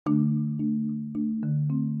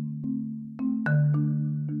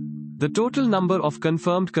The total number of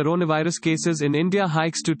confirmed coronavirus cases in India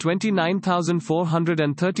hikes to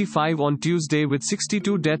 29,435 on Tuesday, with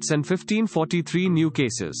 62 deaths and 1,543 new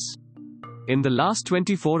cases. In the last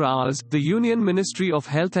 24 hours, the Union Ministry of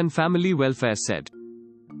Health and Family Welfare said.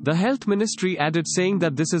 The Health Ministry added, saying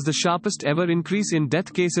that this is the sharpest ever increase in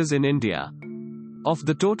death cases in India. Of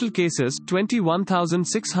the total cases,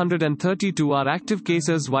 21,632 are active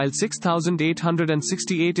cases, while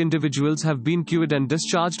 6,868 individuals have been cured and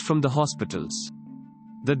discharged from the hospitals.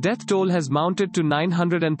 The death toll has mounted to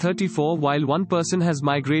 934, while one person has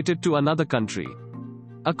migrated to another country.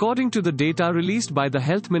 According to the data released by the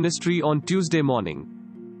Health Ministry on Tuesday morning,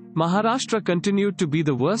 Maharashtra continued to be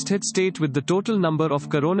the worst hit state, with the total number of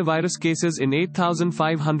coronavirus cases in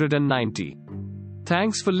 8,590.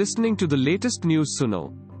 Thanks for listening to the latest News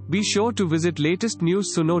Suno. Be sure to visit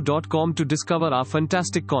latestnewssuno.com to discover our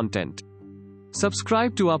fantastic content.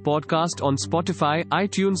 Subscribe to our podcast on Spotify,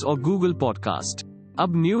 iTunes or Google Podcast.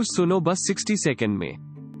 अब news सुनो बस 60 second में।